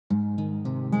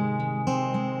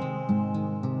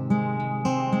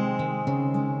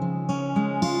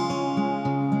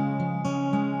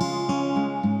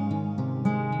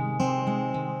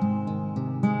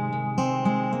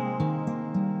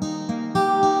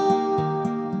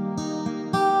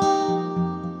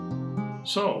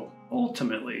So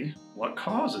ultimately, what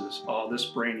causes all this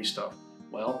brainy stuff?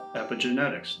 Well,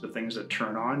 epigenetics, the things that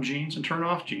turn on genes and turn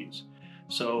off genes.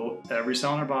 So every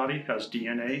cell in our body has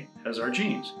DNA, has our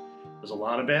genes. There's a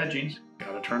lot of bad genes,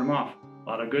 gotta turn them off. A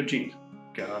lot of good genes,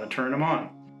 gotta turn them on.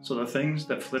 So the things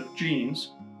that flip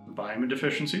genes, vitamin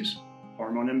deficiencies,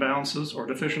 hormone imbalances or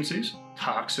deficiencies,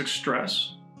 toxic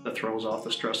stress that throws off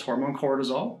the stress hormone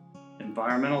cortisol,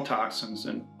 environmental toxins,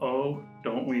 and oh,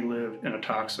 don't we live in a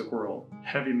toxic world.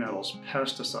 Heavy metals,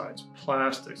 pesticides,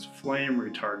 plastics, flame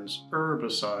retardants,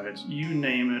 herbicides, you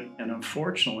name it. And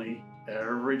unfortunately,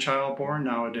 every child born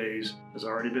nowadays has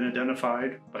already been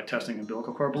identified by testing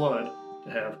umbilical cord blood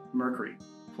to have mercury,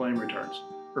 flame retardants,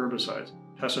 herbicides,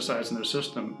 pesticides in their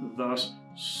system, thus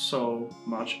so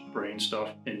much brain stuff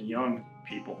in young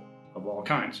people of all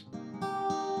kinds.